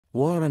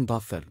Warren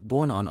Buffett,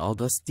 born on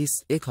August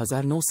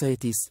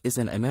 1930, is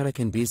an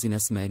American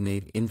business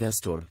magnate,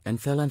 investor,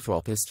 and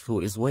philanthropist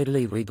who is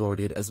widely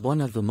regarded as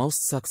one of the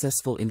most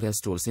successful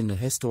investors in the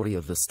history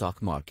of the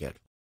stock market.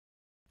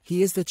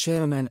 He is the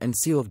chairman and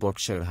CEO of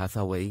Berkshire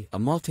Hathaway, a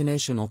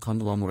multinational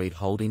conglomerate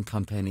holding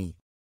company.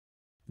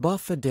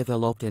 Buffett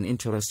developed an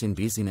interest in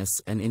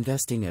business and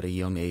investing at a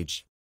young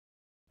age.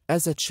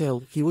 As a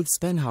child, he would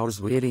spend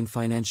hours reading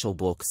financial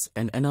books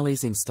and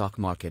analyzing stock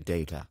market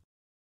data.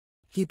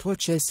 He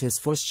purchased his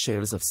first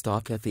shares of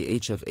stock at the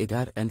age of 8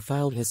 and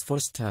filed his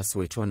first tax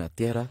return at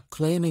that,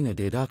 claiming a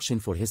deduction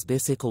for his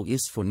bicycle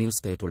used for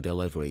newspaper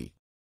delivery.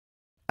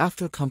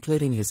 After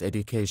completing his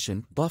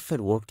education,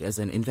 Buffett worked as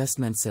an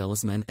investment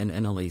salesman and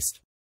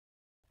analyst.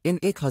 In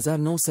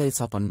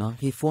 1997,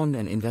 he formed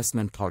an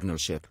investment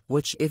partnership,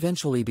 which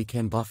eventually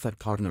became Buffett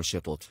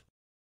Partnership Ltd.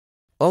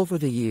 Over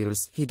the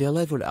years, he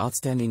delivered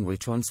outstanding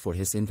returns for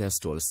his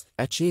investors,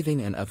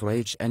 achieving an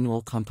average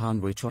annual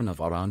compound return of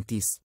around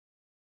 10%.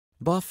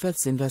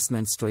 Buffett's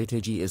investment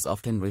strategy is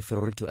often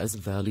referred to as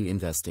value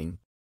investing.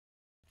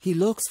 He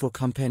looks for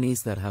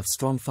companies that have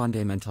strong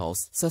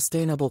fundamentals,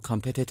 sustainable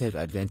competitive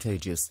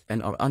advantages,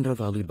 and are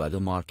undervalued by the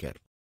market.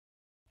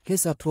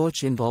 His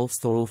approach involves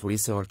thorough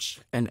research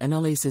and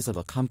analysis of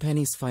a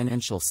company's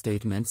financial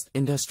statements,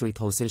 industry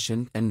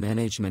position, and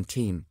management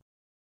team.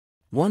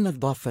 One of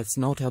Buffett's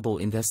notable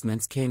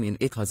investments came in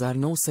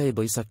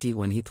 1997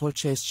 when he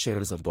purchased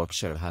shares of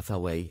Berkshire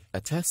Hathaway,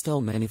 a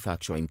textile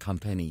manufacturing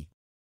company.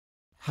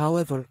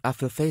 However,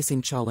 after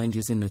facing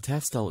challenges in the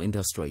textile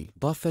industry,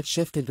 Buffett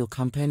shifted the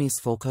company's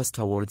focus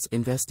towards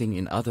investing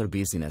in other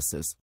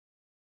businesses.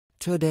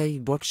 Today,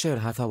 Berkshire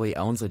Hathaway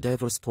owns a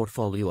diverse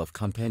portfolio of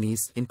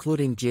companies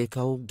including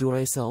Gillette,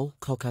 Duracell,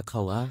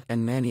 Coca-Cola,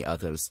 and many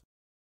others.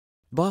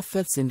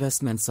 Buffett's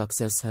investment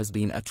success has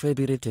been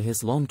attributed to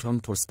his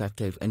long-term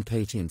perspective and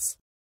patience.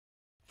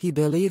 He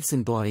believes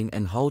in buying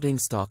and holding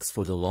stocks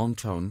for the long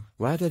term,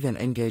 rather than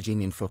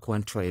engaging in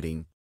frequent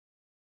trading.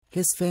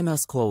 His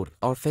famous quote,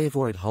 "Our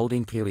favorite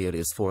holding period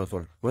is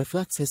forever,"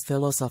 reflects his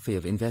philosophy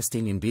of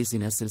investing in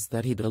businesses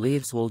that he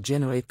believes will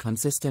generate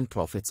consistent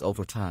profits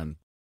over time.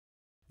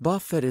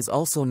 Buffett is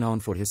also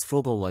known for his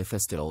frugal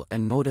lifestyle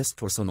and modest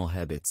personal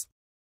habits.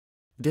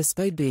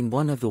 Despite being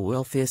one of the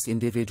wealthiest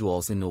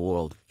individuals in the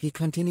world, he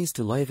continues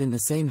to live in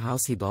the same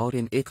house he bought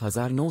in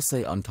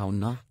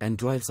 1997 and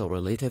drives a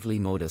relatively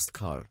modest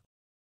car.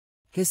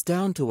 His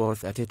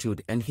down-to-earth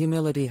attitude and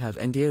humility have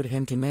endeared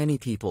him to many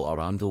people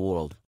around the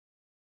world.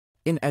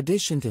 In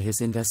addition to his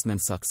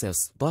investment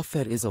success,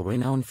 Buffett is a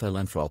renowned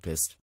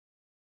philanthropist.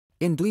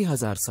 In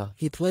 2000,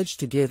 he pledged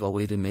to give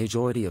away the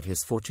majority of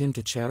his fortune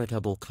to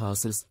charitable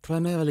causes,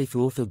 primarily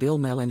through the Bill &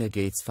 Melinda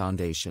Gates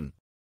Foundation.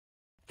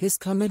 His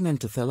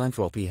commitment to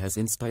philanthropy has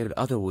inspired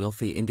other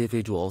wealthy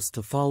individuals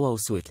to follow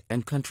suit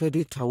and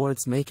contribute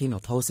towards making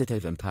a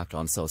positive impact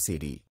on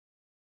society.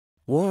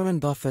 Warren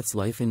Buffett's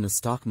life in the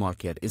stock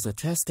market is a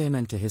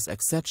testament to his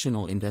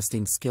exceptional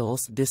investing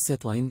skills,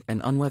 discipline,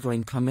 and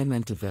unwavering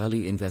commitment to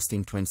value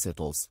investing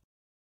principles.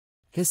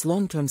 His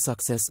long-term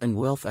success and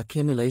wealth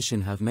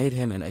accumulation have made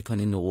him an icon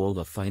in the world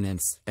of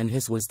finance, and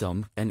his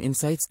wisdom and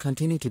insights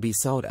continue to be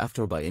sought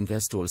after by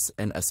investors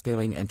and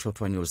aspiring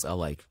entrepreneurs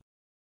alike.